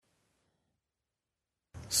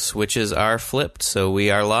Switches are flipped, so we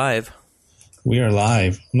are live. We are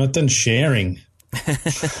live. I'm not done sharing.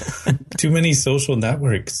 Too many social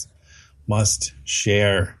networks. Must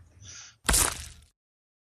share.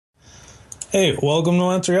 Hey, welcome to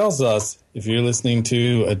Montreal Sauce. If you're listening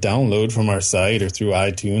to a download from our site or through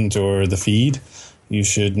iTunes or the feed, you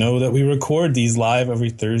should know that we record these live every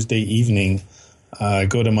Thursday evening.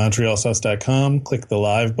 Go to montrealsauce.com, click the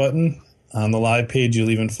live button. On the live page, you'll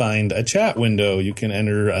even find a chat window. You can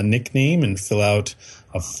enter a nickname and fill out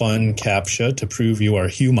a fun CAPTCHA to prove you are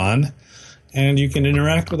human. And you can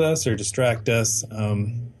interact with us or distract us.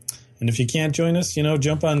 And if you can't join us,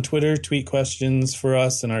 jump on Twitter, tweet questions for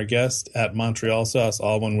us and our guest at Montreal Sauce,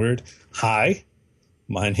 all one word. Hi,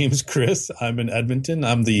 my name is Chris. I'm in Edmonton.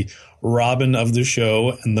 I'm the Robin of the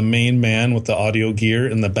show, and the main man with the audio gear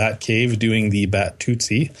in the Bat Cave doing the Bat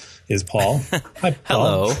Tootsie is Paul. Hi, Paul.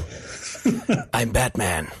 Hello. I'm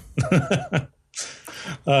Batman.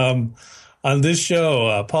 On this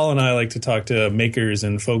show, Paul and I like to talk to makers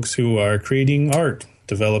and folks who are creating art,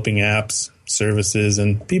 developing apps, services,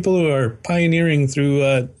 and people who are pioneering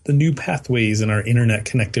through the new pathways in our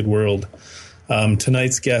internet-connected world.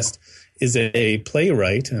 Tonight's guest is a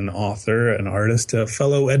playwright, an author, an artist, a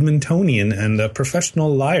fellow Edmontonian, and a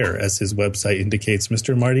professional liar, as his website indicates,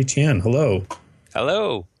 Mr. Marty Chan. Hello.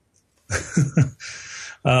 Hello.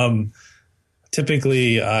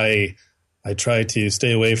 Typically, I try to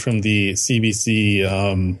stay away from the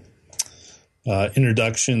CBC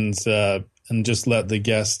introductions and just let the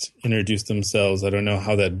guest introduce themselves. I don't know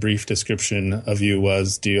how that brief description of you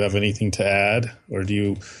was. Do you have anything to add, or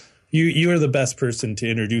do you are the best person to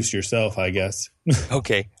introduce yourself, I guess.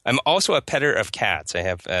 Okay. I'm also a petter of cats. I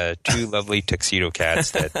have two lovely tuxedo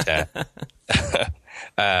cats that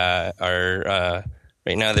are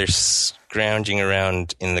right now they're scrounging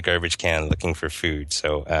around in the garbage can looking for food.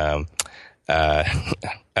 So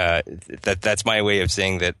that's my way of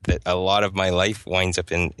saying that a lot of my life winds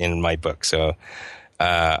up in my book. So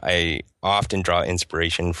I often draw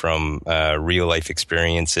inspiration from real life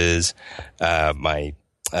experiences. My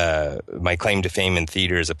claim to fame in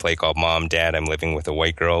theater is a play called Mom, Dad, I'm Living with a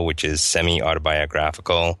White Girl, which is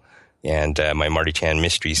semi-autobiographical. And my Marty Chan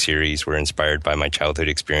mystery series were inspired by my childhood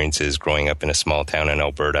experiences growing up in a small town in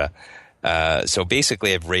Alberta. So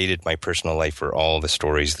basically, I've rated my personal life for all the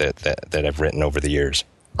stories that I've written over the years.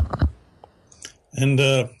 And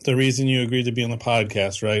the reason you agreed to be on the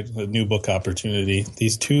podcast, right? A new book opportunity.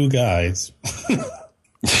 These two guys.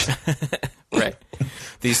 Right.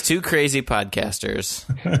 These two crazy podcasters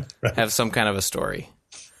right. have some kind of a story.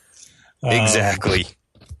 Exactly.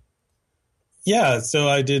 Yeah, so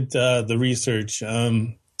I did the research.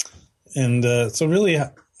 So really,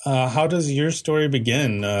 how does your story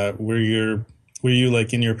begin? Were you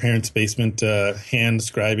like in your parents' basement hand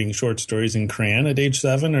scribing short stories in crayon at age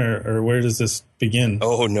 7, or where does this begin?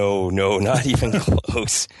 Oh, no, not even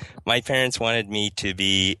close. My parents wanted me to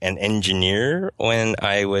be an engineer when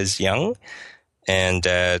I was young. And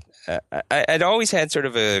I'd always had sort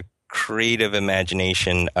of a creative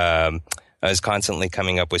imagination. I was constantly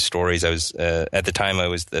coming up with stories. I was at the time I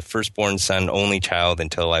was the firstborn son, only child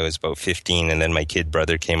until I was about 15, and then my kid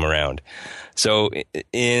brother came around. So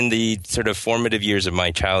in the sort of formative years of my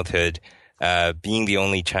childhood, being the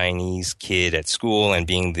only Chinese kid at school and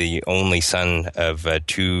being the only son of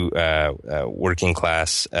two working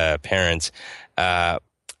class parents,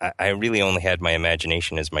 I really only had my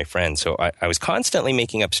imagination as my friend. So I was constantly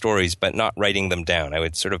making up stories, but not writing them down. I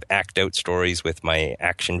would sort of act out stories with my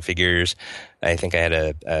action figures. I think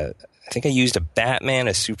I used a Batman,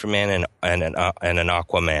 a Superman, and an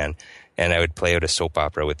Aquaman, and I would play out a soap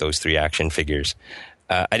opera with those three action figures.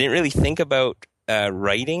 I didn't really think about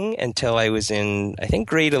writing until I was in, I think,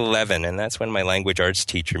 grade 11, and that's when my language arts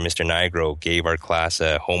teacher, Mr. Nigro, gave our class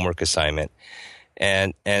a homework assignment.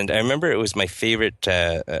 And I remember it was my favorite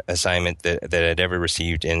assignment that I'd ever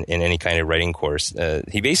received in any kind of writing course.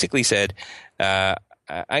 He basically said, I'm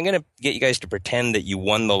going to get you guys to pretend that you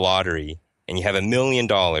won the lottery and you have $1 million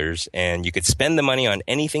and you could spend the money on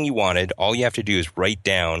anything you wanted. All you have to do is write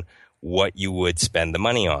down what you would spend the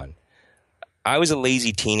money on. I was a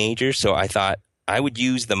lazy teenager, so I thought I would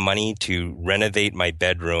use the money to renovate my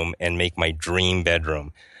bedroom and make my dream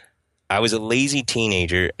bedroom. I was a lazy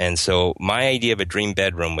teenager, and so my idea of a dream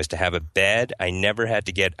bedroom was to have a bed I never had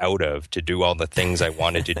to get out of to do all the things I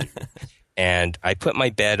wanted to do. And I put my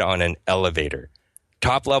bed on an elevator.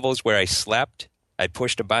 Top level is where I slept. I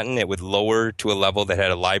pushed a button. It would lower to a level that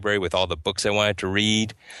had a library with all the books I wanted to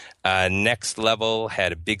read. Next level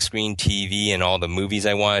had a big screen TV and all the movies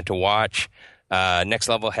I wanted to watch. Next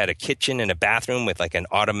level had a kitchen and a bathroom with like an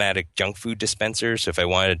automatic junk food dispenser. So if I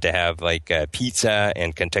wanted to have like pizza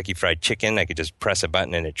and Kentucky Fried Chicken, I could just press a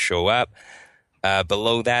button and it'd show up.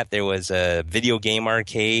 Below that, there was a video game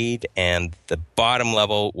arcade, and the bottom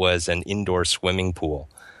level was an indoor swimming pool.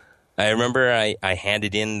 I remember I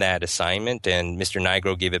handed in that assignment, and Mr.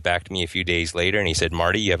 Nigro gave it back to me a few days later, and he said,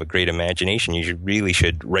 "Marty, you have a great imagination. You really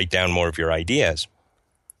should write down more of your ideas."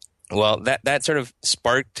 Well, that sort of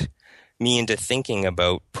sparked me into thinking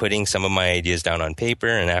about putting some of my ideas down on paper,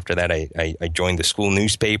 and after that, I joined the school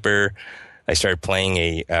newspaper. I started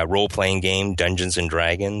playing a role-playing game, Dungeons &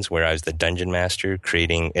 Dragons, where I was the dungeon master,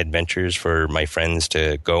 creating adventures for my friends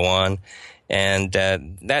to go on. And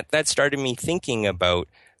that started me thinking about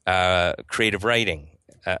creative writing.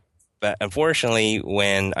 But unfortunately,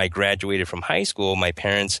 when I graduated from high school, my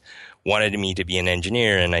parents wanted me to be an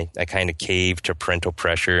engineer, and I kind of caved to parental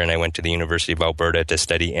pressure, and I went to the University of Alberta to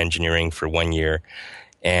study engineering for 1 year.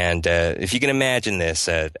 And if you can imagine this,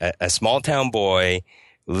 a small-town boy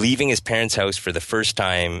leaving his parents' house for the first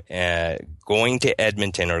time, going to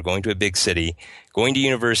Edmonton or going to a big city, going to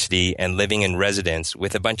university and living in residence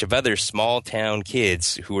with a bunch of other small-town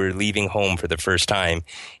kids who were leaving home for the first time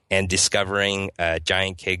and discovering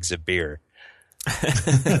giant kegs of beer.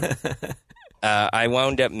 I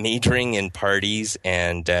wound up majoring in parties,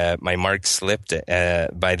 and my marks slipped.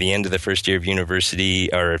 By the end of the first year of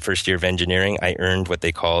university, or first year of engineering, I earned what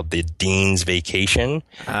they called the Dean's Vacation.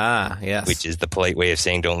 Ah, yes. Which is the polite way of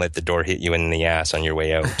saying don't let the door hit you in the ass on your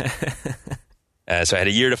way out. So I had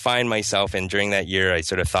a year to find myself, and during that year, I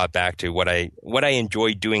sort of thought back to what I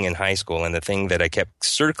enjoyed doing in high school, and the thing that I kept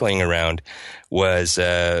circling around was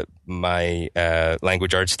my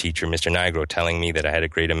language arts teacher, Mr. Nigro, telling me that I had a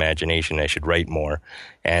great imagination, I should write more,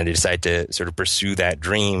 and I decided to sort of pursue that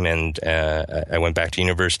dream, and I went back to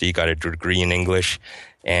university, got a degree in English,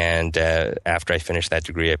 and after I finished that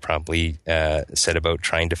degree, I promptly set about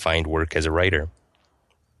trying to find work as a writer.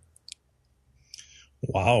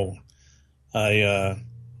 Wow. A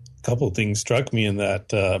couple of things struck me in that.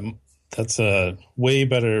 That's a way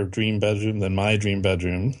better dream bedroom than my dream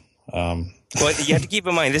bedroom. Well, you have to keep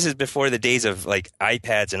in mind, this is before the days of like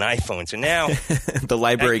iPads and iPhones. So now the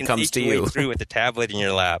library comes to you through with the tablet in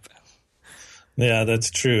your lap. Yeah,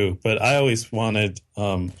 that's true. But I always wanted,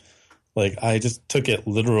 I just took it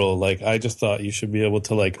literal. Like, I just thought you should be able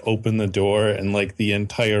to like open the door and like the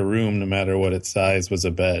entire room, no matter what its size, was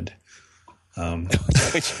a bed.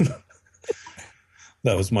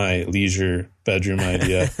 That was my leisure bedroom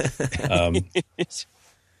idea.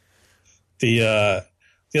 The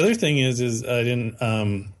other thing is I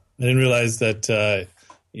didn't realize that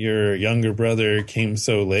your younger brother came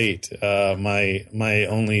so late. My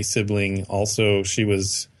only sibling also, she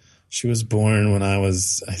was born when I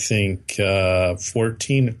was, I think,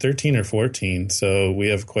 13 or 14. So we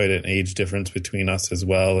have quite an age difference between us as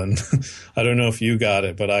well. And I don't know if you got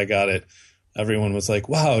it, but I got it. Everyone was like,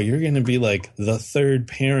 wow, you're going to be like the third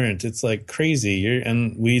parent. It's like crazy.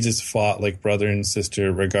 And we just fought like brother and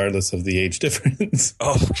sister, regardless of the age difference.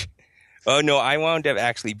 Oh, no, I wound up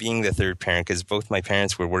actually being the third parent because both my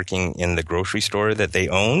parents were working in the grocery store that they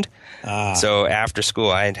owned. So after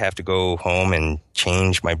school, I'd have to go home and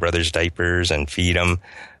change my brother's diapers and feed him.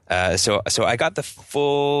 So I got the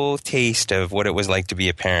full taste of what it was like to be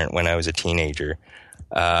a parent when I was a teenager.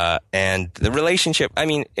 And the relationship, I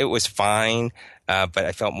mean, it was fine, but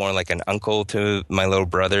I felt more like an uncle to my little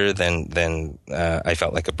brother than I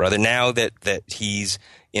felt like a brother. Now that he's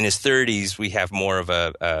in his 30s, we have more of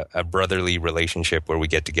a brotherly relationship where we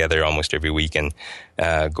get together almost every week and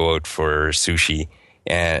go out for sushi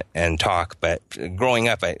and talk. But growing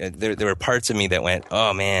up, there were parts of me that went,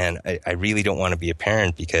 oh man, I really don't want to be a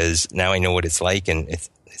parent because now I know what it's like, and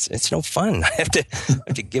it's no fun. I have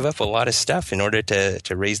to give up a lot of stuff in order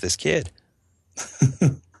to raise this kid.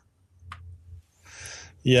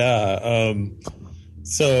 Yeah.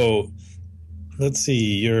 So let's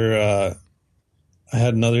see. I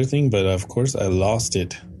had another thing, but of course I lost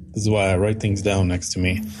it. This is why I write things down next to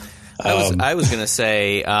me. I was going to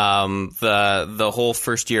say the whole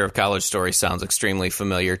first year of college story sounds extremely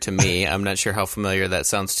familiar to me. I'm not sure how familiar that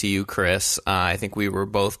sounds to you, Chris. I think we were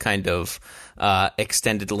both kind of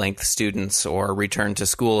extended length students or returned to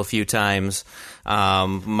school a few times.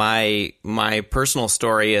 My personal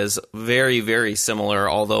story is very, very similar,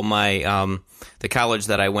 although my the college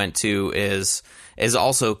that I went to is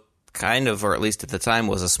also kind of, or at least at the time,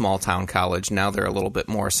 was a small town college. Now they're a little bit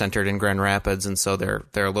more centered in Grand Rapids, and so they're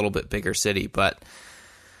a little bit bigger city. But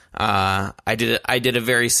I did a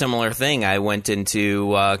very similar thing. I went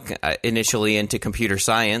into initially into computer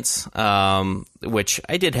science, which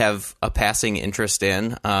I did have a passing interest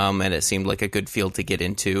in, and it seemed like a good field to get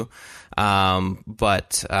into.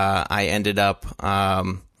 But I ended up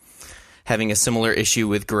having a similar issue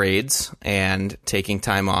with grades and taking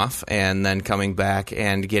time off, and then coming back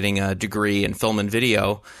and getting a degree in film and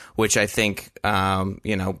video, which I think,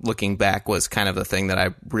 looking back, was kind of the thing that I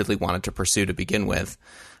really wanted to pursue to begin with.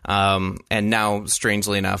 And now,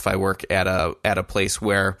 strangely enough, I work at a place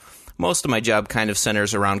where most of my job kind of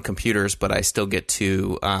centers around computers, but I still get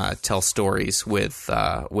to tell stories with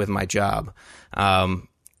my job.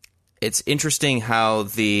 It's interesting how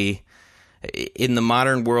in the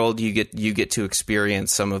modern world you get to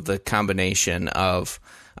experience some of the combination of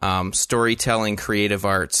storytelling, creative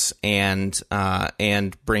arts, and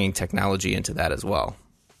bringing technology into that as well.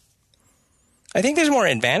 I think there's more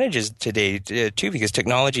advantages today, too, because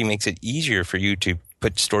technology makes it easier for you to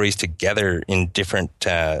put stories together in different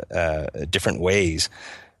ways.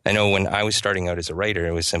 I know when I was starting out as a writer,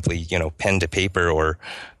 it was simply, pen to paper, or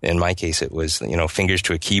in my case, it was, fingers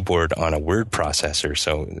to a keyboard on a word processor.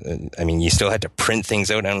 So, you still had to print things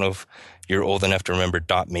out. I don't know if you're old enough to remember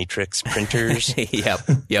dot matrix printers. Yep.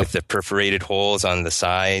 With the perforated holes on the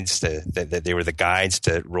sides, that they were the guides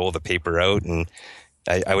to roll the paper out. And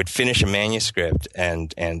I would finish a manuscript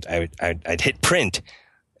and I'd hit print,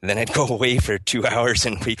 and then I'd go away for 2 hours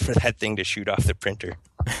and wait for that thing to shoot off the printer.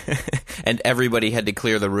 And everybody had to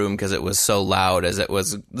clear the room because it was so loud as it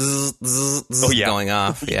was going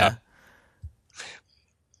off. Yeah.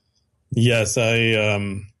 Yes,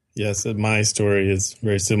 my story is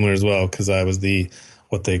very similar as well, because I was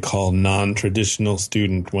what they call non-traditional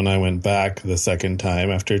student when I went back the second time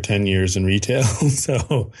after 10 years in retail.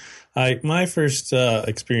 So my first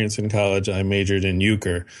experience in college, I majored in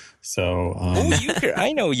euchre. So, euchre!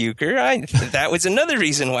 I know euchre. That was another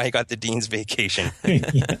reason why I got the dean's vacation.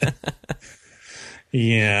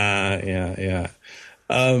 Yeah.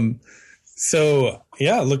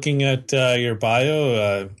 Looking at your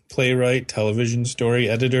bio, playwright, television story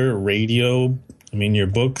editor, radio. Your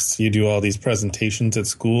books. You do all these presentations at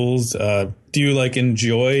schools. Do you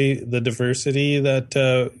enjoy the diversity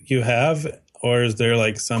that you have, or is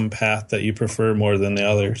there some path that you prefer more than the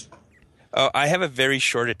others? I have a very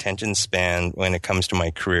short attention span when it comes to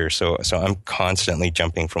my career, so I'm constantly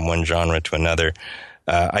jumping from one genre to another.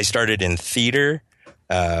 I started in theater,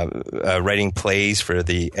 writing plays for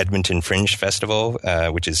the Edmonton Fringe Festival,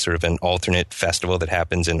 which is sort of an alternate festival that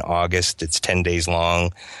happens in August. It's 10 days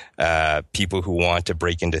long. People who want to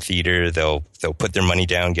break into theater, they'll put their money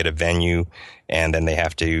down, get a venue, and then they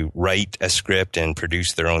have to write a script and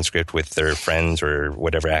produce their own script with their friends or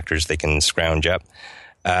whatever actors they can scrounge up.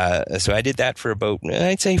 So I did that for about,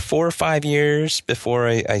 I'd say 4 or 5 years before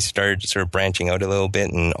I started sort of branching out a little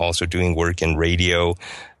bit and also doing work in radio.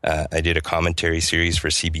 I did a commentary series for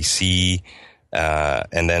CBC.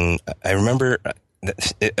 And then I remember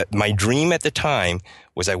my dream at the time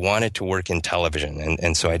was I wanted to work in television.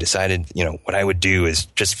 And so I decided, what I would do is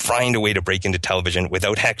just find a way to break into television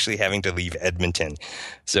without actually having to leave Edmonton.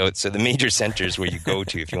 So the major centers where you go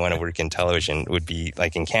to if you want to work in television would be,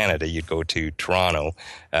 like in Canada, you'd go to Toronto,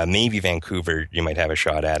 maybe Vancouver, you might have a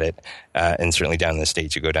shot at it. And certainly down in the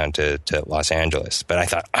States, you go down to Los Angeles. But I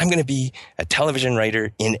thought, I'm going to be a television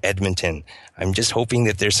writer in Edmonton. I'm just hoping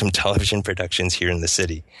that there's some television productions here in the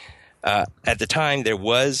city. At the time, there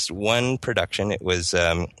was one production. It was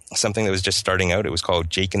something that was just starting out. It was called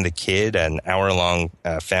Jake and the Kid, an hour-long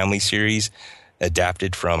family series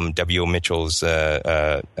adapted from W.O. Mitchell's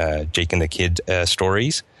Jake and the Kid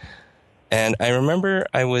stories. And I remember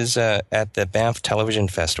I was at the Banff Television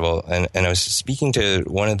Festival, and I was speaking to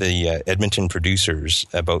one of the Edmonton producers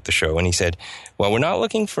about the show, and he said, well, we're not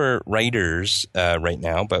looking for writers right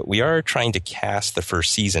now, but we are trying to cast the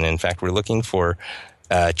first season. In fact, we're looking for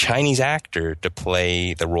a Chinese actor to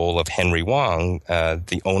play the role of Henry Wong,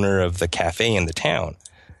 the owner of the cafe in the town.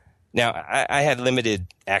 Now, I had limited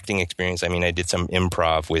acting experience. I did some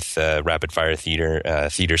improv with Rapid Fire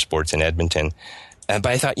Theater Sports in Edmonton. But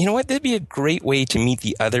I thought, you know what, that'd be a great way to meet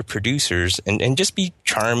the other producers and just be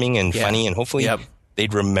charming and funny, and hopefully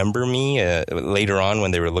they'd remember me later on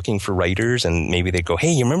when they were looking for writers, and maybe they'd go,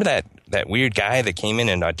 hey, you remember that weird guy that came in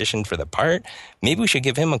and auditioned for the part? Maybe we should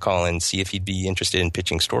give him a call and see if he'd be interested in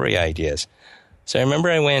pitching story ideas. So I remember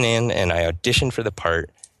I went in and I auditioned for the part,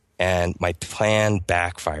 And my plan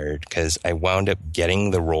backfired because I wound up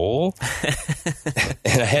getting the role.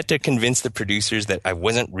 And I had to convince the producers that I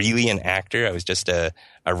wasn't really an actor. I was just a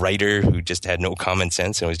writer who just had no common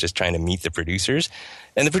sense and was just trying to meet the producers.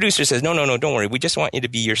 And the producer says, no, don't worry. We just want you to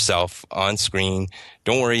be yourself on screen.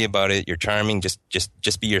 Don't worry about it. You're charming.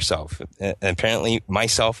 Just be yourself. And apparently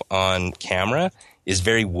myself on camera is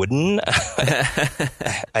very wooden.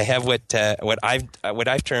 I have what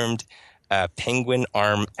I've termed penguin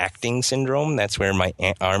arm acting syndrome. That's where my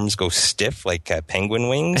arms go stiff like penguin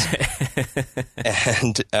wings.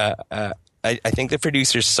 And I think the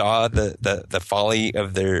producers saw the folly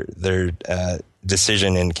of their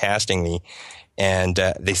decision in casting me, and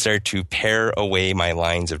they started to pare away my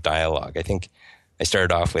lines of dialogue. I think I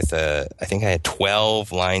started off with I think I had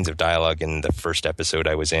 12 lines of dialogue in the first episode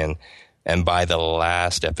I was in. And by the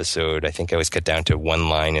last episode, I think I was cut down to one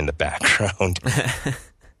line in the background.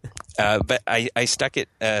 But I stuck it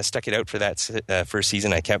out for that first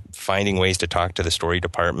season. I kept finding ways to talk to the story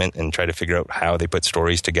department and try to figure out how they put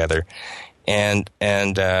stories together. And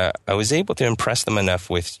I was able to impress them enough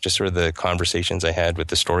with just sort of the conversations I had with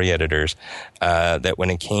the story editors that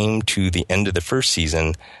when it came to the end of the first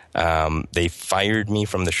season, they fired me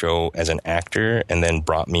from the show as an actor and then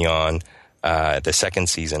brought me on the second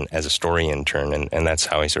season as a story intern. And that's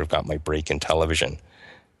how I sort of got my break in television.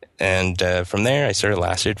 And from there, I sort of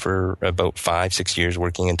lasted for about 5-6 years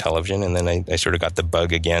working in television. And then I sort of got the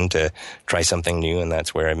bug again to try something new. And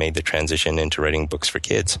that's where I made the transition into writing books for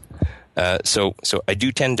kids. So I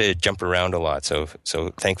do tend to jump around a lot. So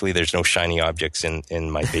thankfully, there's no shiny objects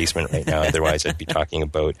in my basement right now. Otherwise, I'd be talking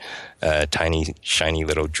about tiny, shiny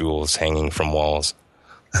little jewels hanging from walls.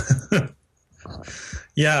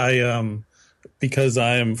 Yeah, because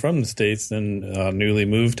I am from the States and newly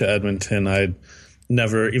moved to Edmonton, I'd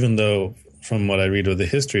never, even though from what I read of the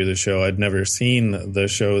history of the show, I'd never seen the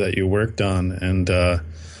show that you worked on. And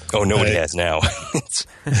nobody has now.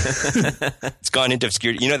 It's gone into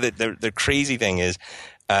obscurity. You know, the crazy thing is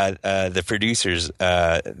the producers,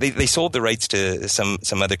 they sold the rights to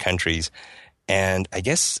some other countries. And I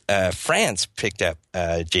guess France picked up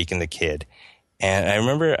Jake and the Kid. And I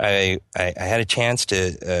remember I had a chance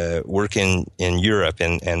to work in Europe,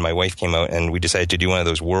 and my wife came out, and we decided to do one of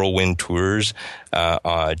those whirlwind tours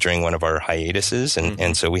during one of our hiatuses.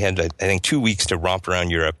 And so we had, I think, 2 weeks to romp around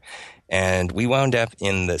Europe. And we wound up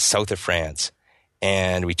in the south of France.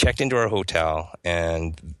 And we checked into our hotel,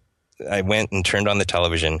 and I went and turned on the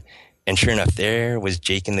television. And sure enough, there was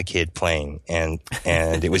Jake and the Kid playing. And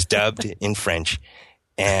it was dubbed in French.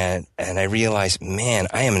 And I realized, man,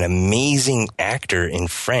 I am an amazing actor in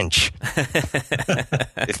French.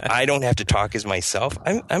 If I don't have to talk as myself,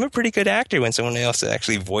 I'm a pretty good actor when someone else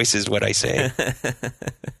actually voices what I say.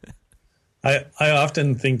 I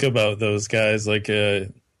often think about those guys. Like,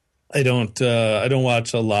 I don't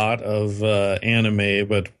watch a lot of anime,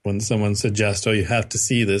 but when someone suggests, "Oh, you have to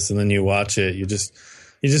see this," and then you watch it, you just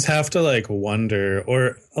have to like wonder.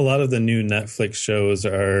 Or a lot of the new Netflix shows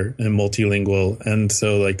are multilingual, and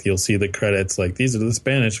so like you'll see the credits like these are the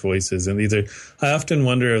Spanish voices, and these are. I often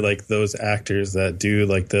wonder like those actors that do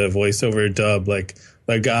like the voiceover dub, like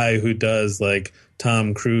the guy who does like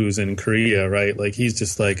Tom Cruise in Korea, right? Like he's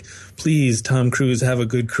just like, please, Tom Cruise, have a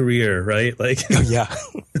good career, right? Like, oh, yeah.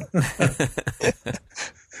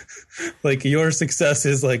 Like your success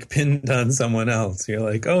is like pinned on someone else. You're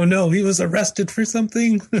like, oh no, he was arrested for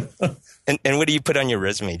something. And what do you put on your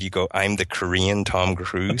resume? Do you go, I'm the Korean Tom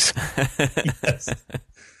Cruise? Yes.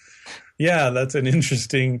 Yeah, that's an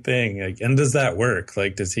interesting thing. Like, and does that work?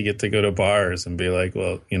 Like, does he get to go to bars and be like,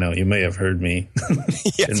 well, you know, you may have heard me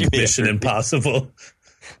yes, in Mission Impossible.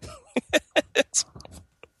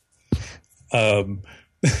 Yeah,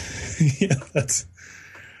 that's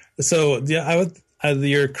so. Yeah, I would.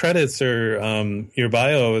 Your credits or your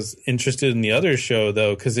bio, I was interested in the other show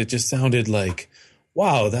though, because it just sounded like,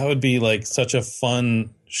 wow, that would be like such a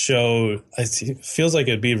fun show. It feels like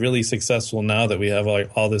it'd be really successful now that we have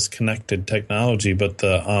like all this connected technology. But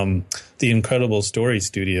the Incredible Story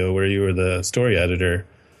Studio, where you were the story editor.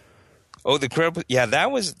 Oh,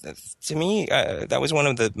 that was, to me, that was one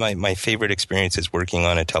of my favorite experiences working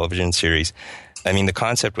on a television series. I mean, the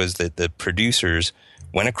concept was that the producers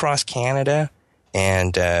went across Canada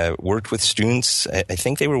and worked with students. I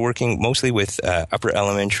think they were working mostly with upper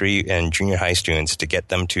elementary and junior high students to get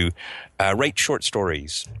them to write short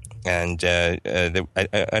stories. And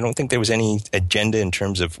I don't think there was any agenda in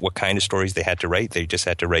terms of what kind of stories they had to write. They just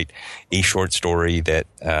had to write a short story that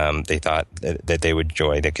they thought that they would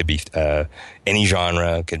enjoy. That could be any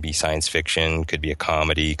genre, could be science fiction, could be a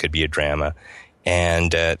comedy, could be a drama.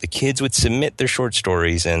 And the kids would submit their short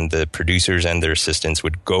stories, and the producers and their assistants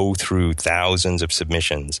would go through thousands of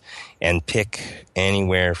submissions and pick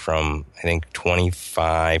anywhere from, I think,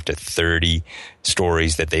 25 to 30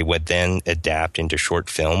 stories that they would then adapt into short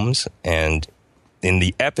films. And in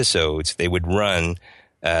the episodes, they would run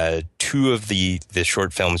two of the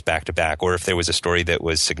short films back to back, or if there was a story that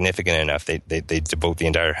was significant enough, they'd devote the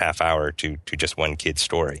entire half hour to just one kid's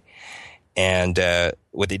story. And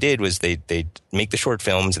what they did was they'd make the short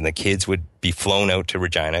films, and the kids would be flown out to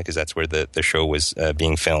Regina, because that's where the show was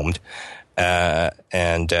being filmed.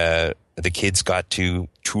 And the kids got to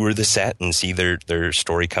tour the set and see their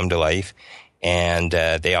story come to life. And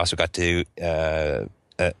they also got to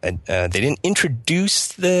they didn't introduce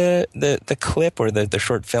the clip or the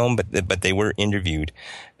short film, but they were interviewed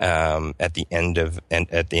at the end of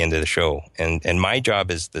the show. And my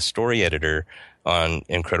job as the story editor on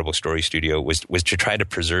Incredible Story Studio was to try to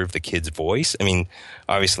preserve the kid's voice. I mean,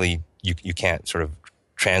 obviously you can't sort of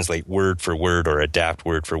translate word for word or adapt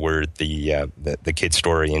word for word the kid's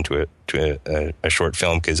story into a short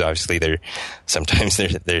film, because obviously sometimes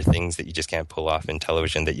there are things that you just can't pull off in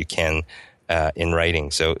television that you can in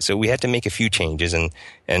writing. So we had to make a few changes,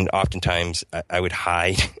 and oftentimes I would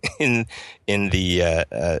hide in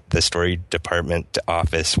the story department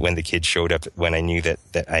office when the kids showed up, when I knew that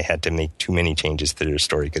I had to make too many changes to their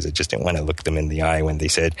story, because I just didn't want to look them in the eye when they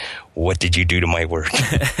said, "What did you do to my work?"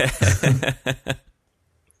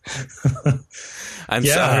 I'm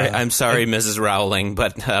sorry, Mrs. Rowling,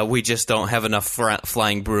 but we just don't have enough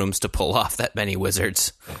flying brooms to pull off that many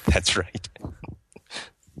wizards. That's right.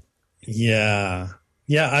 Yeah.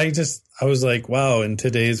 I was like, wow, in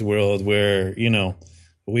today's world where,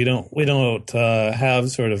 we don't have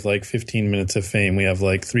sort of like 15 minutes of fame. We have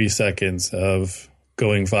like 3 seconds of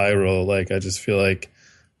going viral. Like, I just feel like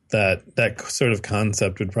that sort of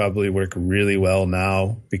concept would probably work really well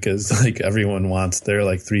now, because like everyone wants their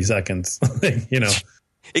like 3 seconds,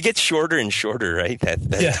 It gets shorter and shorter, right?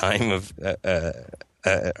 That time of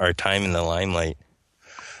our time in the limelight.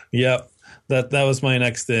 Yeah. That was my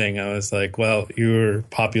next thing. I was like, well, you were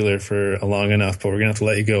popular for long enough, but we're going to have to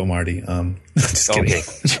let you go, Marty. Just kidding.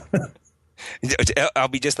 Okay. I'll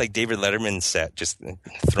be just like David Letterman's set, just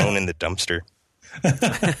thrown in the dumpster.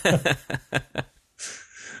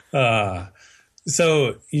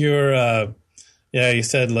 So you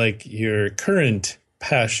said like your current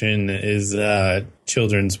passion is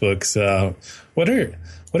children's books. What are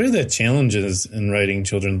the challenges in writing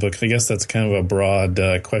children's books? I guess that's kind of a broad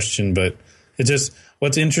question, but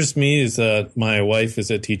what interests me is that my wife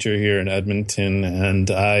is a teacher here in Edmonton,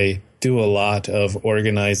 and I do a lot of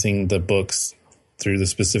organizing the books through the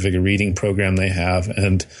specific reading program they have.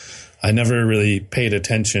 And I never really paid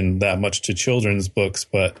attention that much to children's books,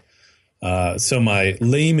 but so my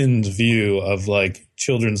layman's view of like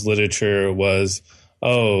children's literature was,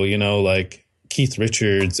 like Keith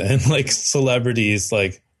Richards and like celebrities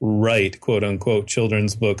like write quote unquote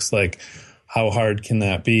children's books, like how hard can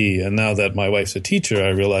that be? And now that my wife's a teacher, I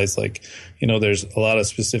realize like, there's a lot of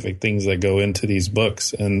specific things that go into these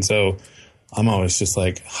books. And so I'm always just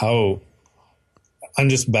like, I'm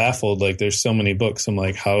just baffled. Like there's so many books. I'm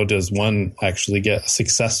like, how does one actually get a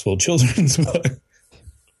successful children's book?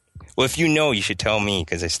 Well, if you should tell me,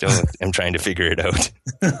 because I still am trying to figure it out.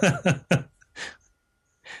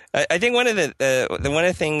 I think one of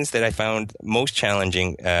the things that I found most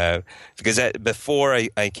challenging, because before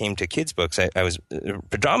I came to kids' books, I was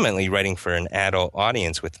predominantly writing for an adult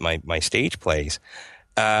audience with my stage plays.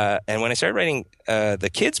 And when I started writing the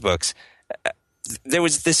kids' books, there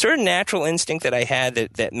was this certain natural instinct that I had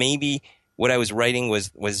that maybe what I was writing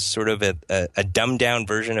was sort of a dumbed down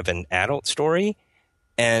version of an adult story.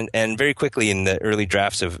 And very quickly in the early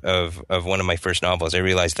drafts of one of my first novels, I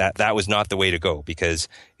realized that was not the way to go, because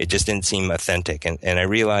it just didn't seem authentic. And I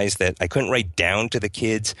realized that I couldn't write down to the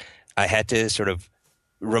kids. I had to sort of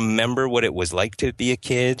remember what it was like to be a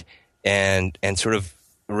kid and sort of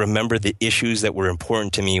remember the issues that were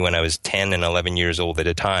important to me when I was 10 and 11 years old at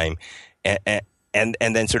a time. And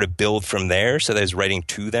then sort of build from there, so that I was writing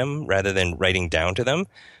to them rather than writing down to them.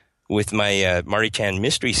 With my Marty Chan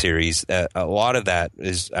mystery series, a lot of that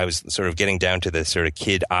is I was sort of getting down to the sort of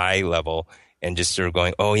kid eye level and just sort of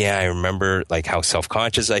going, oh yeah, I remember like how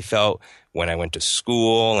self-conscious I felt when I went to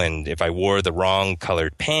school, and if I wore the wrong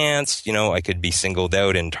colored pants, I could be singled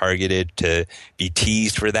out and targeted to be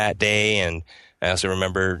teased for that day. And I also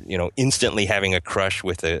remember, instantly having a crush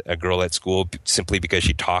with a girl at school simply because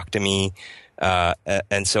she talked to me.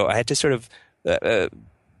 And so I had to sort of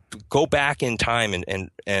go back in time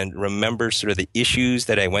and remember sort of the issues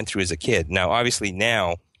that I went through as a kid. Now, obviously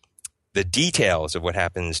now the details of what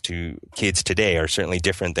happens to kids today are certainly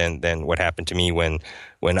different than what happened to me when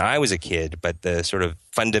I was a kid. But the sort of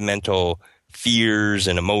fundamental fears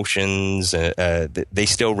and emotions, they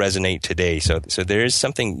still resonate today. So there is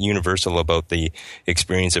something universal about the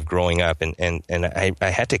experience of growing up, and I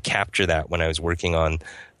had to capture that when I was working on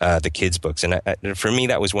the kids' books. And for me,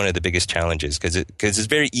 that was one of the biggest challenges, because it's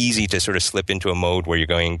very easy to sort of slip into a mode where you're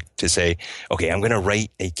going to say, okay, I'm going to write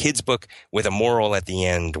a kids' book with a moral at the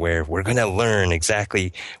end where we're going to learn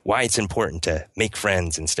exactly why it's important to make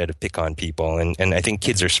friends instead of pick on people. And I think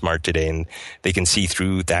kids are smart today, and they can see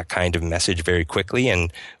through that kind of message very quickly.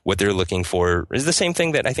 And what they're looking for is the same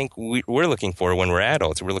thing that I think we're looking for when we're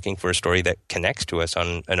adults. We're looking for a story that connects to us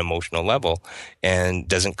on an emotional level and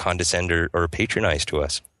doesn't condescend or patronize to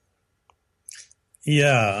us.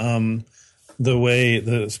 Yeah,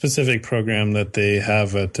 the specific program that they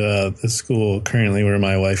have at the school currently where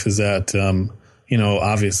my wife is at,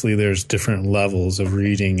 obviously there's different levels of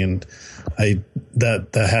reading, and that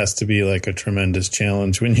has to be like a tremendous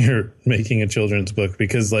challenge when you're making a children's book,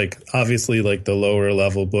 because like obviously like the lower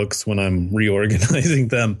level books, when I'm reorganizing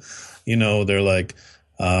them, they're like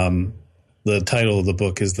the title of the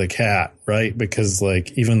book is The Cat, right? Because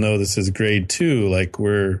like even though this is grade 2, like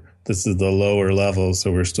this is the lower level,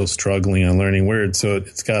 so we're still struggling on learning words. So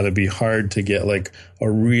it's got to be hard to get like a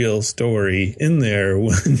real story in there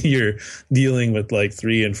when you're dealing with like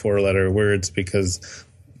 3 and 4 letter words, because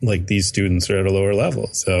like these students are at a lower level.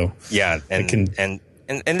 So yeah, and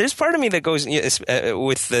there's part of me that goes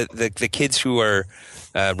with the kids who are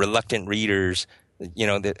reluctant readers.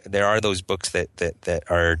 There are those books that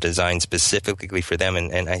are designed specifically for them,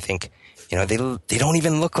 and I think, they don't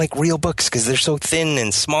even look like real books because they're so thin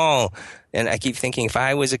and small. And I keep thinking, if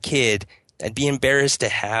I was a kid, I'd be embarrassed to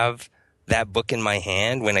have that book in my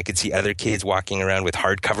hand when I could see other kids walking around with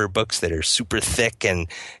hardcover books that are super thick. And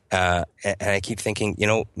I keep thinking,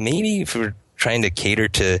 maybe if we're trying to cater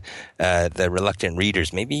to the reluctant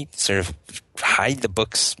readers, maybe sort of hide the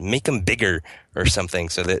books, make them bigger or something,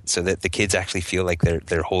 so that the kids actually feel like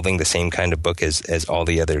they're holding the same kind of book as all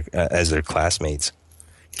the other as their classmates.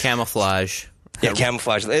 Camouflage. Yeah,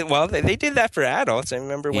 camouflage. Well, they did that for adults. I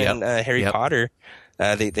remember when Harry Potter,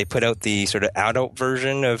 they put out the sort of adult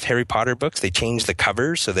version of Harry Potter books. They changed the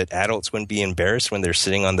covers so that adults wouldn't be embarrassed when they're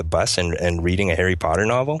sitting on the bus and reading a Harry Potter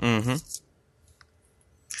novel. Mm-hmm.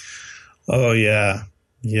 Oh, yeah.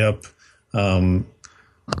 Yep.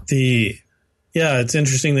 It's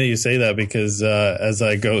interesting that you say that, because as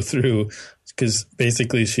I go through, because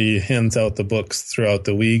basically she hands out the books throughout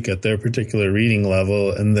the week at their particular reading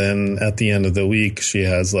level, and then at the end of the week she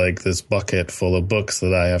has like this bucket full of books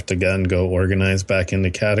that I have to again go organize back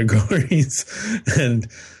into categories. And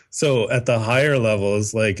so at the higher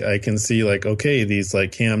levels, like I can see like, okay, these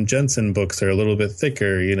like Cam Jensen books are a little bit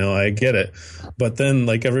thicker, I get it. But then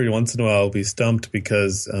like every once in a while I'll be stumped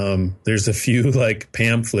because there's a few like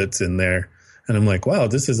pamphlets in there. And I'm like, wow,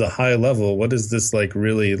 this is a high level. What is this like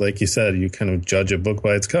really, like you said, you kind of judge a book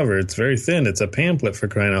by its cover. It's very thin. It's a pamphlet, for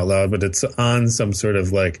crying out loud, but it's on some sort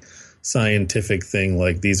of like scientific thing.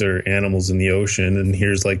 Like these are animals in the ocean and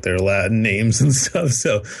here's like their Latin names and stuff.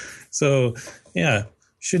 So yeah,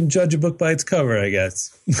 shouldn't judge a book by its cover, I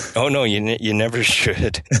guess. Oh, no, you never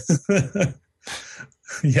should.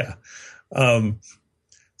 Yeah.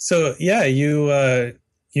 So yeah, you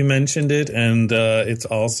mentioned it, and it's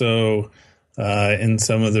also in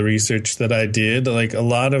some of the research that I did, like a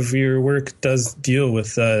lot of your work does deal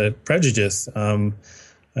with prejudice.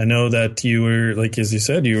 I know that you were, like, as you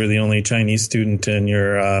said, you were the only Chinese student in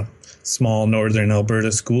your small northern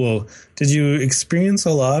Alberta school. Did you experience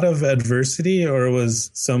a lot of adversity, or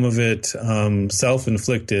was some of it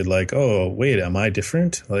self-inflicted? Like, oh, wait, am I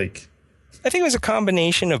different? Like, I think it was a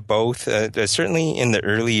combination of both. Certainly in the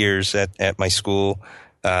early years at my school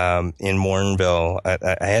in Morinville,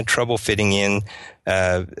 I had trouble fitting in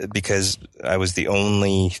because I was the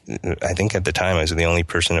only, I think at the time I was the only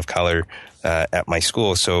person of color at my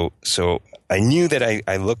school. So I knew that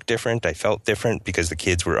I looked different. I felt different because the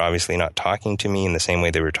kids were obviously not talking to me in the same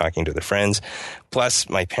way they were talking to their friends. Plus,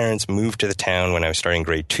 my parents moved to the town when I was starting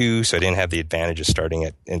grade 2, so I didn't have the advantage of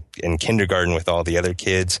starting in kindergarten with all the other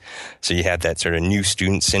kids. So you had that sort of new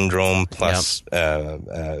student syndrome, plus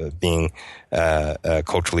being a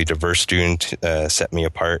culturally diverse student set me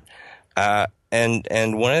apart.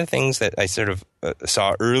 And one of the things that I sort of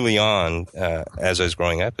saw early on as I was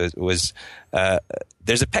growing up was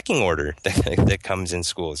there's a pecking order that comes in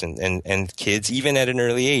schools, and kids, even at an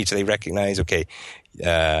early age, they recognize, okay,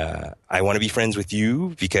 I want to be friends with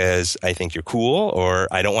you because I think you're cool, or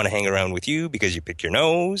I don't want to hang around with you because you pick your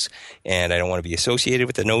nose, and I don't want to be associated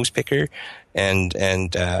with the nose picker. And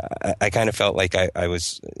I kind of felt like I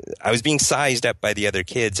was being sized up by the other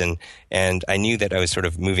kids, and I knew that I was sort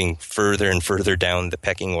of moving further and further down the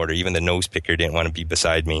pecking order. Even the nose picker didn't want to be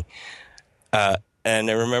beside me. And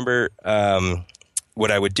I remember what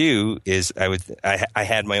I would do is I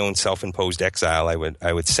had my own self-imposed exile.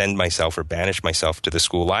 I would send myself or banish myself to the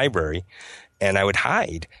school library, and I would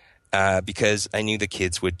hide because I knew the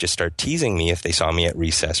kids would just start teasing me if they saw me at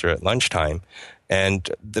recess or at lunchtime. And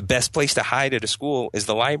the best place to hide at a school is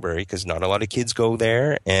the library, because not a lot of kids go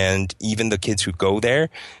there. And even the kids who go there,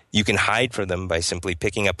 you can hide from them by simply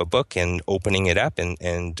picking up a book and opening it up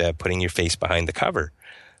and putting your face behind the cover.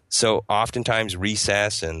 So oftentimes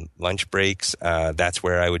recess and lunch breaks, that's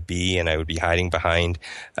where I would be, and I would be hiding behind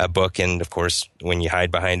a book. And of course, when you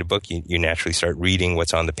hide behind a book, you naturally start reading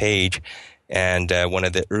what's on the page. And one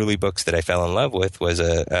of the early books that I fell in love with was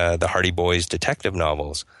the Hardy Boys detective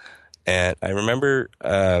novels. And I remember,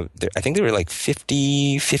 I think there were like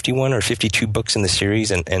 51 or 52 books in the series,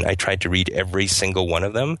 and I tried to read every single one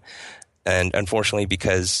of them. And unfortunately,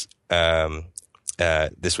 because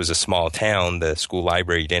this was a small town, the school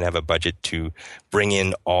library didn't have a budget to bring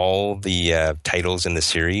in all the titles in the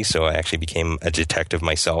series, so I actually became a detective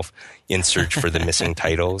myself in search for the missing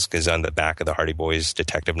titles, because on the back of the Hardy Boys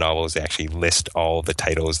detective novels, they actually list all the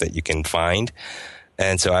titles that you can find.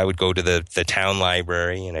 And so I would go to the town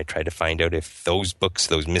library, and I tried to find out if those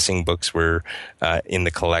missing books were in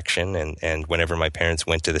the collection. And whenever my parents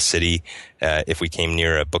went to the city, if we came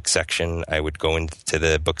near a book section, I would go into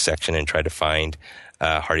the book section and try to find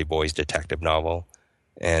Hardy Boys detective novel.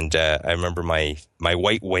 And I remember my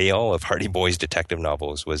white whale of Hardy Boys detective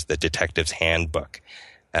novels was the Detective's Handbook.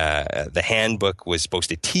 The handbook was supposed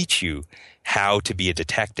to teach you how to be a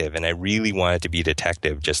detective, and I really wanted to be a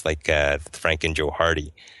detective, just like Frank and Joe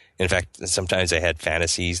Hardy. In fact, sometimes I had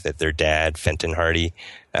fantasies that their dad, Fenton Hardy,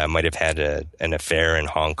 might have had an affair in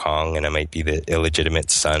Hong Kong, and I might be the illegitimate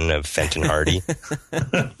son of Fenton Hardy.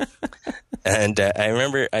 And I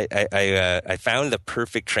remember I found the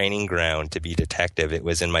perfect training ground to be a detective. It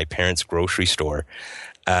was in my parents' grocery store.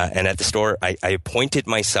 And at the store, I appointed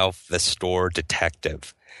myself the store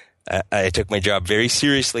detective. I took my job very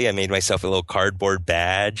seriously. I made myself a little cardboard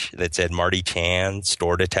badge that said Marty Chan,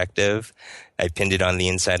 store detective. I pinned it on the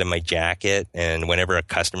inside of my jacket, and whenever a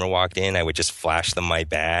customer walked in, I would just flash them my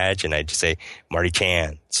badge, and I'd just say, Marty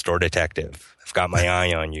Chan, store detective. I've got my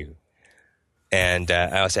eye on you. And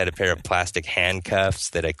I also had a pair of plastic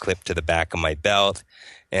handcuffs that I clipped to the back of my belt.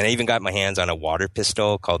 And I even got my hands on a water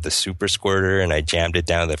pistol called the Super Squirter, and I jammed it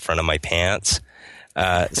down the front of my pants.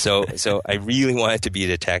 So I really wanted to be a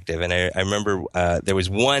detective. And I remember there was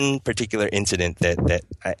one particular incident that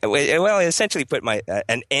essentially put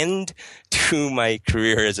an end to my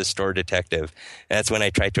career as a store detective. And that's when I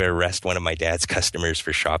tried to arrest one of my dad's customers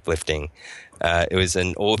for shoplifting. It was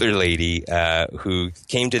an older lady who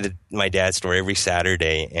came to my dad's store every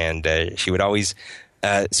Saturday, and she would always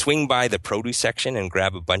swing by the produce section and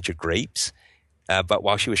grab a bunch of grapes. But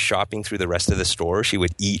while she was shopping through the rest of the store, she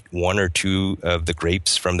would eat one or two of the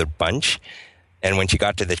grapes from the bunch. And when she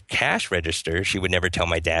got to the cash register, she would never tell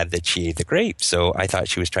my dad that she ate the grapes. So I thought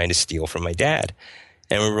she was trying to steal from my dad.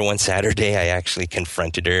 And I remember one Saturday, I actually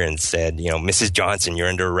confronted her and said, Mrs. Johnson, you're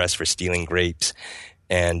under arrest for stealing grapes.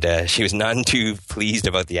 And she was none too pleased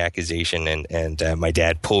about the accusation, and my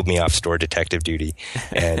dad pulled me off store detective duty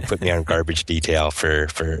and put me on garbage detail for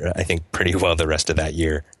I think pretty well the rest of that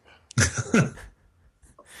year.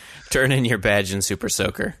 Turn in your badge in Super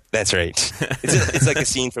Soaker. That's right. It's like a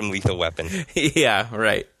scene from Lethal Weapon. Yeah,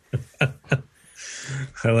 right.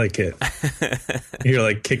 I like it. You're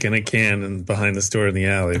like kicking a can and behind the store in the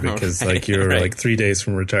alley because you're like 3 days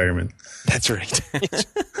from retirement. That's right.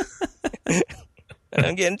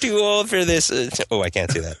 I'm getting too old for this. I can't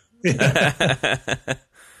say that.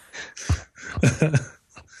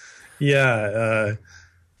 Yeah.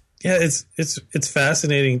 It's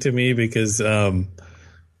fascinating to me because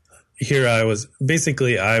here I was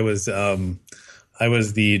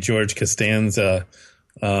the George Costanza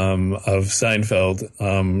of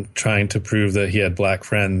Seinfeld, trying to prove that he had black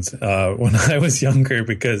friends when I was younger,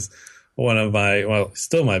 because one of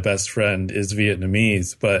still my best friend is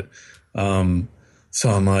Vietnamese, but so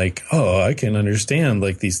I'm like, I can understand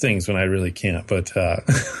like these things when I really can't. But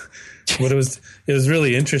but it was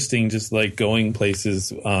really interesting, just like going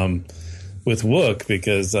places with Wook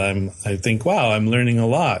because I think, wow, I'm learning a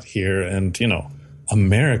lot here. And,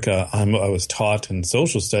 America, I was taught in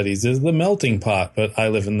social studies, is the melting pot, but I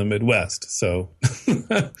live in the Midwest. So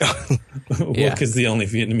Wook is the only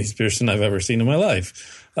Vietnamese person I've ever seen in my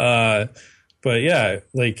life. But yeah,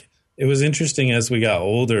 like it was interesting as we got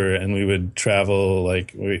older and we would travel.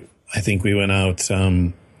 Like I think we went out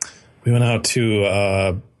to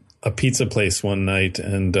a pizza place one night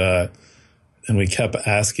and we kept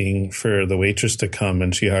asking for the waitress to come,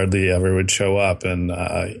 and she hardly ever would show up. And,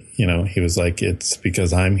 he was like, it's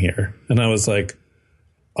because I'm here. And I was like,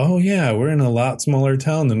 oh, yeah, we're in a lot smaller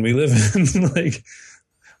town than we live in. Like,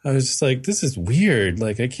 I was just like, this is weird.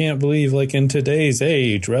 Like, I can't believe, like, in today's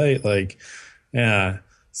age, right? Like, yeah.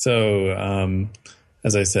 So,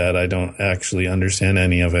 as I said, I don't actually understand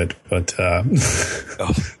any of it, but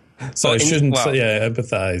so I shouldn't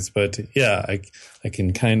empathize. But yeah, I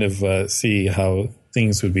can kind of see how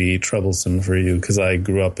things would be troublesome for you because I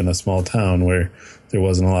grew up in a small town where there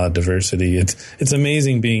wasn't a lot of diversity. It's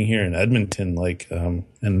amazing being here in Edmonton,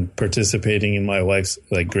 and participating in my wife's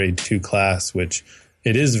grade 2 class, which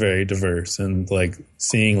it is very diverse, and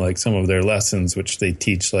seeing some of their lessons, which they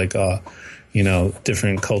teach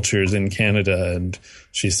different cultures in Canada, and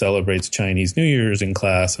she celebrates Chinese New Year's in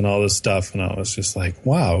class and all this stuff. And I was just like,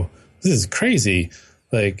 wow, this is crazy.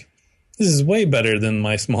 Like, this is way better than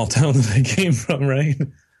my small town that I came from, right?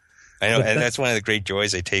 I know, and that's one of the great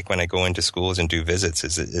joys I take when I go into schools and do visits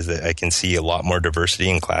is that I can see a lot more diversity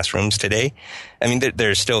in classrooms today. I mean,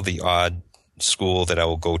 there's still the odd school that I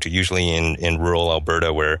will go to, usually in rural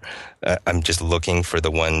Alberta, where I'm just looking for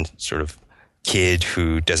the one sort of kid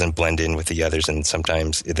who doesn't blend in with the others, and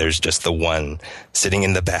sometimes there's just the one sitting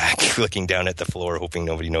in the back looking down at the floor hoping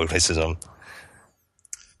nobody notices them.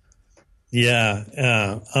 Yeah.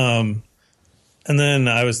 And then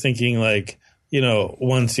I was thinking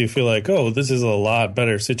once you feel like, oh, this is a lot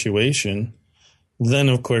better situation, then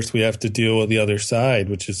of course we have to deal with the other side,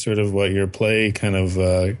 which is sort of what your play kind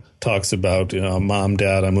of talks about. Mom,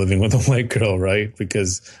 dad, I'm living with a white girl, right?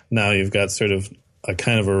 Because now you've got sort of a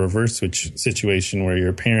kind of a reverse situation where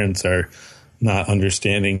your parents are not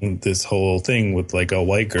understanding this whole thing with a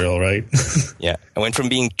white girl, right? Yeah. I went from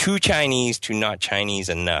being too Chinese to not Chinese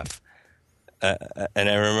enough. And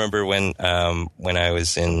I remember when I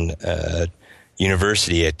was in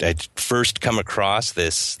university, I'd first come across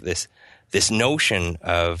this notion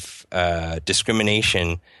of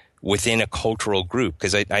discrimination within a cultural group,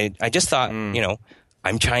 because I just thought,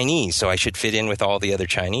 I'm Chinese, so I should fit in with all the other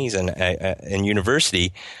Chinese. And in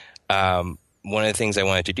university, one of the things I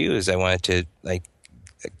wanted to do is I wanted to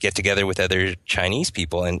get together with other Chinese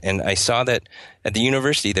people. And I saw that at the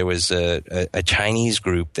university there was a Chinese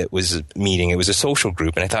group that was meeting. It was a social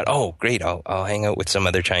group. And I thought, oh, great, I'll hang out with some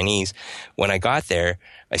other Chinese. When I got there,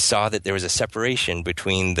 I saw that there was a separation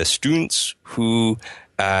between the students who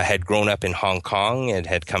had grown up in Hong Kong and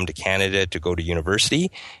had come to Canada to go to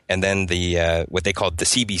university, and then the what they called the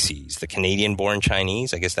CBCs, the Canadian-born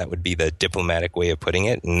Chinese. I guess that would be the diplomatic way of putting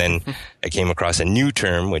it. And then I came across a new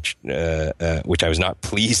term, which I was not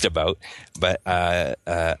pleased about, but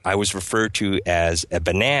I was referred to as a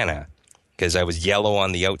banana because I was yellow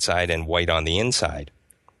on the outside and white on the inside.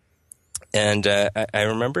 And I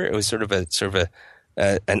remember it was sort of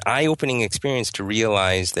an eye-opening experience to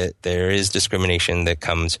realize that there is discrimination that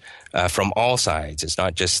comes from all sides. It's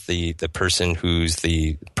not just the person who's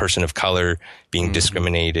the person of color being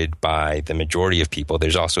discriminated by the majority of people.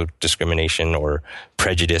 There's also discrimination or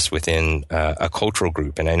prejudice within a cultural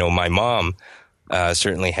group. And I know my mom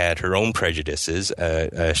certainly had her own prejudices.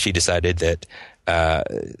 She decided that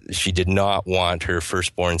she did not want her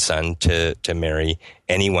firstborn son to marry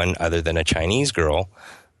anyone other than a Chinese girl.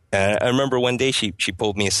 I remember one day she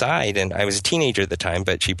pulled me aside, and I was a teenager at the time,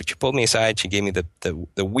 but she pulled me aside. She gave me the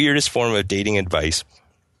weirdest form of dating advice.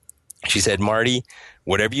 She said, Marty,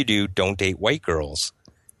 whatever you do, don't date white girls.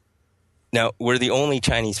 Now, we're the only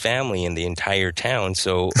Chinese family in the entire town,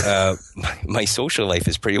 so my social life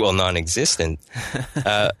is pretty well non-existent.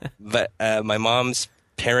 But my mom's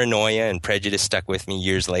paranoia and prejudice stuck with me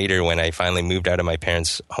years later when I finally moved out of my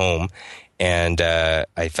parents' home. And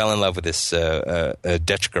I fell in love with this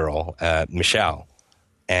Dutch girl, Michelle.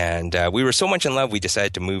 And we were so much in love, we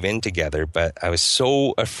decided to move in together. But I was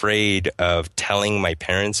so afraid of telling my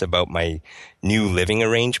parents about my new living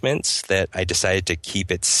arrangements that I decided to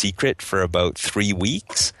keep it secret for about 3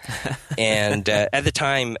 weeks. And at the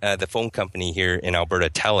time, the phone company here in Alberta,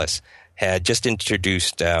 TELUS, had just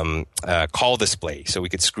introduced call display. So we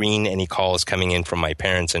could screen any calls coming in from my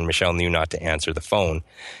parents, and Michelle knew not to answer the phone.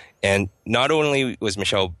 And not only was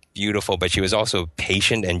Michelle beautiful, but she was also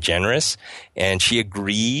patient and generous. And she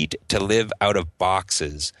agreed to live out of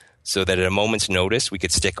boxes so that at a moment's notice, we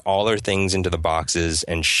could stick all our things into the boxes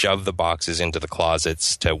and shove the boxes into the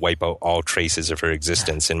closets to wipe out all traces of her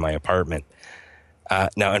existence in my apartment.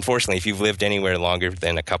 Now, unfortunately, if you've lived anywhere longer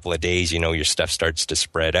than a couple of days, your stuff starts to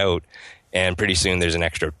spread out. And pretty soon there's an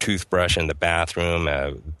extra toothbrush in the bathroom,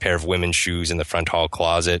 a pair of women's shoes in the front hall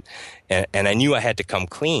closet. And I knew I had to come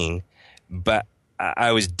clean, but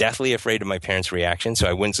I was deathly afraid of my parents' reaction, so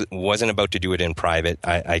I wasn't about to do it in private.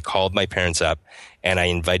 I called my parents up, and I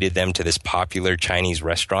invited them to this popular Chinese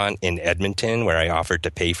restaurant in Edmonton where I offered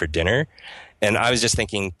to pay for dinner. And I was just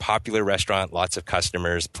thinking, popular restaurant, lots of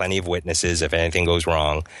customers, plenty of witnesses if anything goes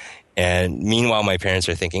wrong. And meanwhile, my parents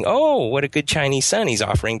are thinking, oh, what a good Chinese son. He's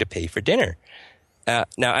offering to pay for dinner. Now,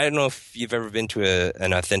 I don't know if you've ever been to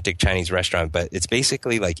an authentic Chinese restaurant, but it's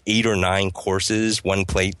basically like 8 or 9 courses, one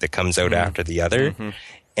plate that comes out after the other. Mm-hmm.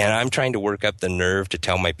 And I'm trying to work up the nerve to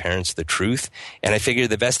tell my parents the truth. And I figured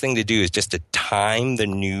the best thing to do is just to time the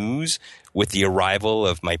news with the arrival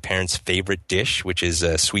of my parents' favorite dish, which is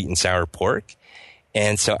sweet and sour pork.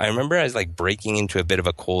 And so I remember I was like breaking into a bit of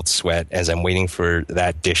a cold sweat as I'm waiting for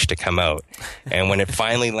that dish to come out. And when it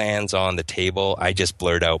finally lands on the table, I just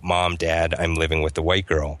blurt out, Mom, Dad, I'm living with the white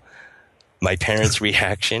girl. My parents'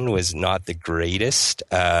 reaction was not the greatest.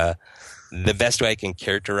 The best way I can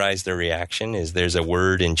characterize their reaction is there's a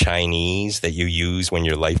word in Chinese that you use when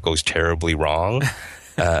your life goes terribly wrong.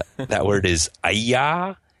 That word is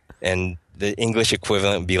aiya, and the English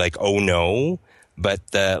equivalent would be like, oh no.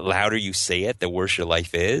 But the louder you say it, the worse your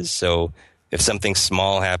life is. So if something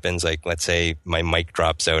small happens, like let's say my mic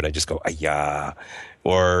drops out, I just go, ayah.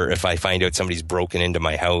 Or if I find out somebody's broken into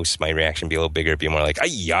my house, my reaction would be a little bigger. It'd be more like,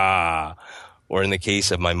 ayah. Or in the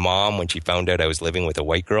case of my mom, when she found out I was living with a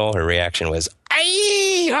white girl, her reaction was,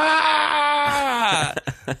 ayah.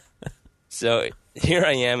 So here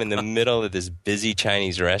I am in the middle of this busy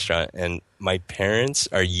Chinese restaurant, and my parents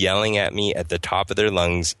are yelling at me at the top of their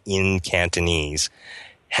lungs in Cantonese.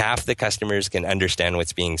 Half the customers can understand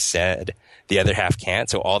what's being said. The other half can't.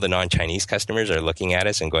 So all the non-Chinese customers are looking at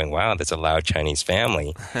us and going, wow, that's a loud Chinese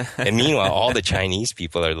family. And meanwhile, all the Chinese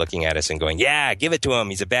people are looking at us and going, yeah, give it to him.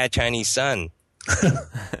 He's a bad Chinese son.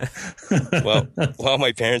 Well, while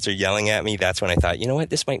my parents are yelling at me, that's when I thought, you know what,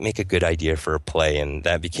 this might make a good idea for a play. And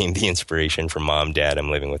that became the inspiration for Mom, Dad, I'm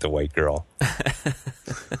living with a white girl.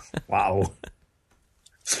 Wow.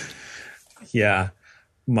 Yeah.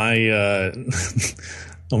 As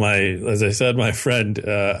I said, my friend,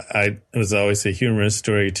 it was always a humorous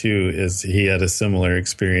story too, is he had a similar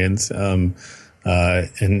experience. And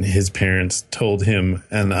his parents told him,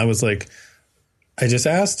 and I was like, I just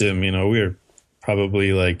asked him, we were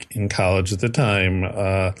probably like in college at the time.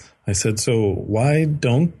 I said, so why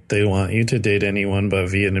don't they want you to date anyone but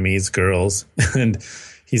Vietnamese girls? And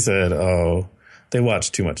he said, oh, they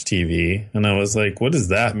watch too much TV. And I was like, what does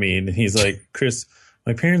that mean? And he's like, Chris,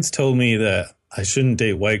 my parents told me that I shouldn't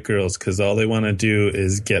date white girls because all they want to do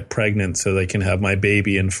is get pregnant so they can have my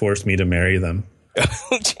baby and force me to marry them.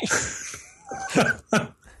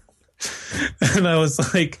 And I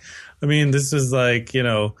was like, this is like,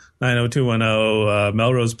 90210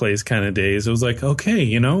 Melrose Place kind of days. It was like, okay,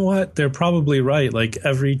 you know what? They're probably right. Like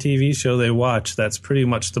every TV show they watch, that's pretty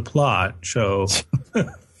much the plot. So,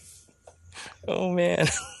 oh man,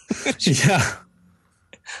 yeah.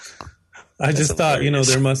 I just thought,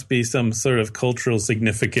 there must be some sort of cultural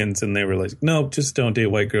significance, and they were like, no, just don't date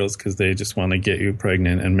white girls because they just want to get you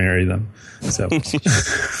pregnant and marry them. So.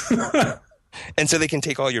 And so they can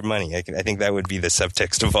take all your money. I think that would be the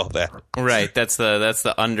subtext of all that. Right. That's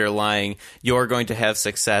the underlying. You're going to have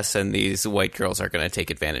success, and these white girls are going to take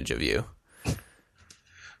advantage of you.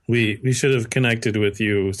 We should have connected with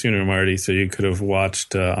you sooner, Marty, so you could have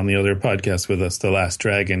watched on the other podcast with us, The Last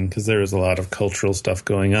Dragon, because there was a lot of cultural stuff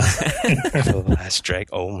going on. The Last Dragon.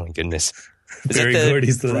 Oh my goodness! Is Barry that the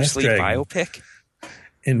Gordy's The Bruce Last Lee Dragon biopic,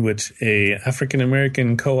 in which a African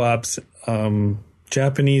American co-ops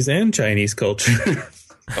Japanese and Chinese culture.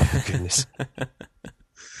 Oh my goodness!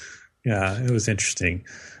 Yeah, it was interesting.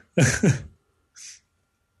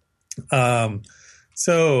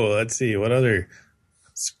 So let's see, what other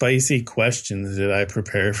spicy questions did I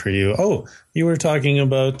prepare for you? Oh, you were talking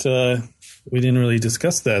about, we didn't really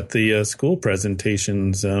discuss that, the school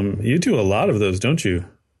presentations. You do a lot of those, don't you?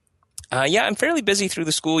 Yeah, I'm fairly busy through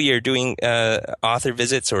the school year doing author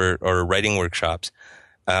visits or writing workshops.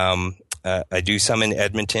 I do some in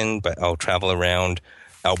Edmonton, but I'll travel around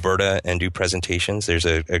Alberta and do presentations. There's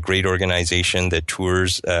a great organization that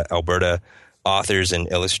tours Alberta authors and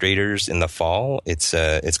illustrators in the fall.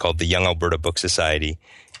 It's called the Young Alberta Book Society,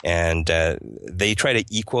 And they try to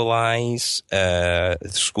equalize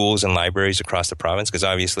schools and libraries across the province, because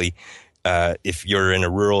obviously if you're in a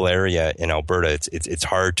rural area in Alberta, it's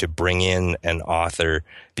hard to bring in an author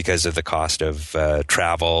because of the cost of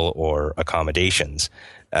travel or accommodations.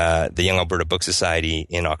 The Young Alberta Book Society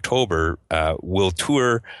in October will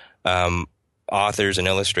tour authors and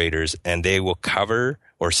illustrators, and they will cover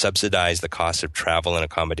or subsidize the cost of travel and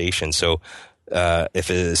accommodation. So if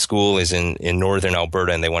a school is in northern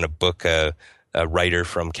Alberta and they want to book a writer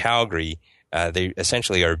from Calgary, they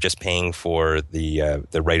essentially are just paying for the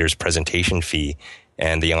writer's presentation fee,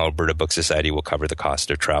 and the Young Alberta Book Society will cover the cost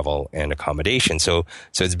of travel and accommodation. So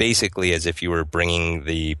it's basically as if you were bringing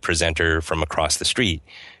the presenter from across the street,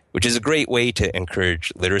 which is a great way to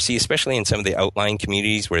encourage literacy, especially in some of the outlying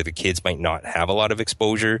communities where the kids might not have a lot of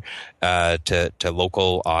exposure to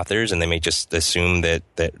local authors, and they may just assume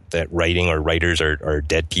that writing or writers are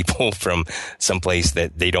dead people from someplace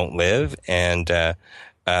that they don't live. And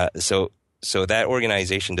so that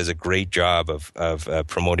organization does a great job of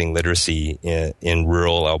promoting literacy in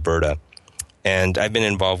rural Alberta. And I've been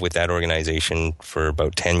involved with that organization for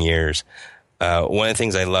about 10 years. One of the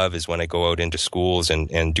things I love is when I go out into schools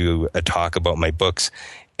and do a talk about my books.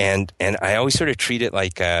 And I always sort of treat it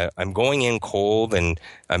like I'm going in cold, and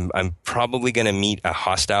I'm probably going to meet a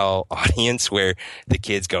hostile audience where the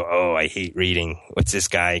kids go, "Oh, I hate reading. What's this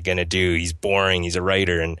guy going to do? He's boring. He's a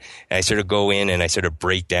writer." And I sort of go in and I sort of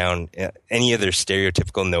break down any of their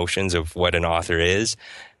stereotypical notions of what an author is.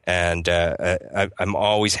 And I'm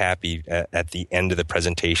always happy at the end of the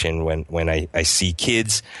presentation when I see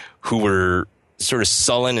kids who were sort of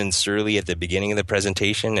sullen and surly at the beginning of the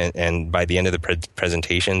presentation, and by the end of the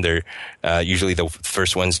presentation, they're usually the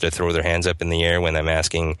first ones to throw their hands up in the air when I'm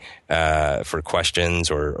asking for questions,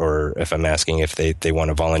 or if I'm asking if they want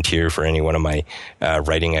to volunteer for any one of my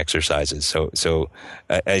writing exercises. So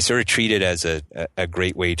I sort of treat it as a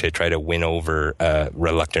great way to try to win over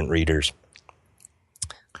reluctant readers.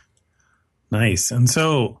 Nice. And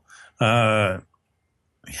so, like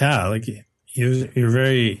you're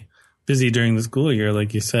very busy during the school year,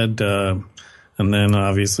 like you said, and then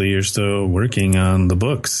obviously you're still working on the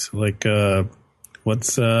books. Like,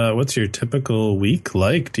 what's your typical week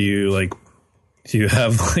like? Do you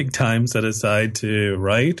have like time set aside to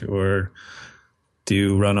write, or do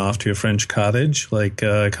you run off to a French cottage like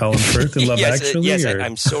Colin Firth in Love Actually? Yes,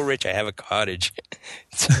 I'm so rich. I have a cottage.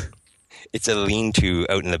 It's a lean-to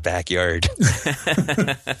out in the backyard.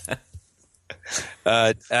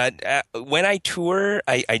 When I tour,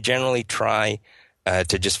 I generally try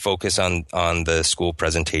to just focus on the school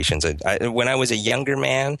presentations. When I was a younger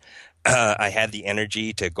man, I had the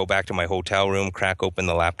energy to go back to my hotel room, crack open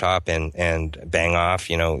the laptop, and bang off,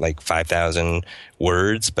 like 5,000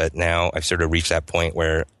 words. But now I've sort of reached that point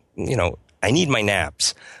where, I need my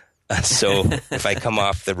naps. So if I come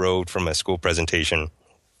off the road from a school presentation,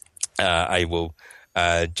 I will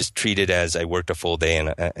just treat it as I worked a full day,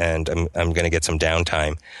 and I'm going to get some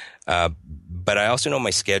downtime. But I also know my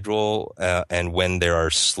schedule, and when there are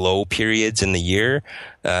slow periods in the year,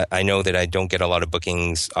 I know that I don't get a lot of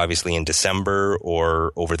bookings, obviously, in December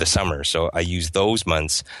or over the summer. So I use those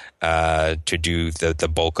months to do the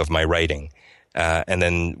bulk of my writing. And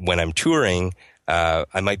then when I'm touring,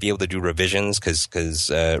 I might be able to do revisions because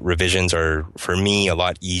revisions are, for me, a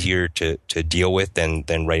lot easier to deal with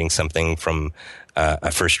than writing something from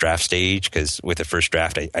a first draft stage. Because with a first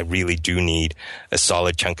draft, I really do need a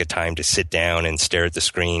solid chunk of time to sit down and stare at the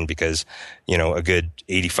screen, because, a good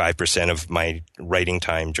 85% of my writing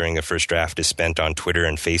time during a first draft is spent on Twitter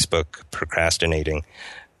and Facebook procrastinating.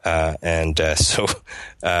 So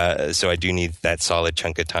I do need that solid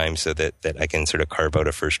chunk of time so that I can sort of carve out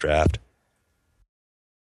a first draft.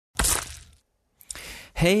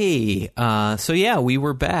 Hey, we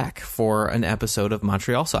were back for an episode of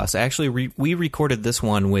Montreal Sauce. Actually, we recorded this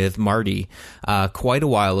one with Marty quite a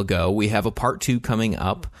while ago. We have a part 2 coming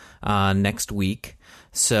up next week.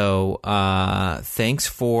 So thanks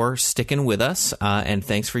for sticking with us, and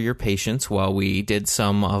thanks for your patience while we did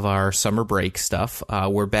some of our summer break stuff.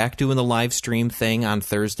 We're back doing the live stream thing on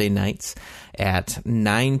Thursday nights at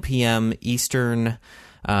 9 p.m. Eastern.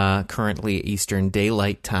 Currently Eastern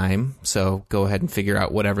Daylight Time, so go ahead and figure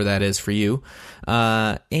out whatever that is for you.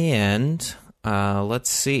 And let's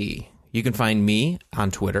see. You can find me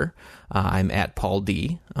on Twitter. I'm at Paul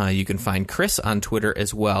D. You can find Chris on Twitter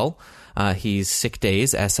as well. He's Sick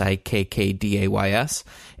Days, SIKKDAYS.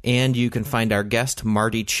 And you can find our guest,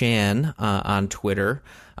 Marty Chan, on Twitter,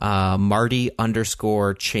 Marty_Chan,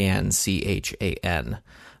 CHAN.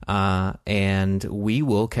 And we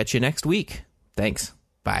will catch you next week. Thanks.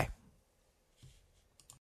 Bye.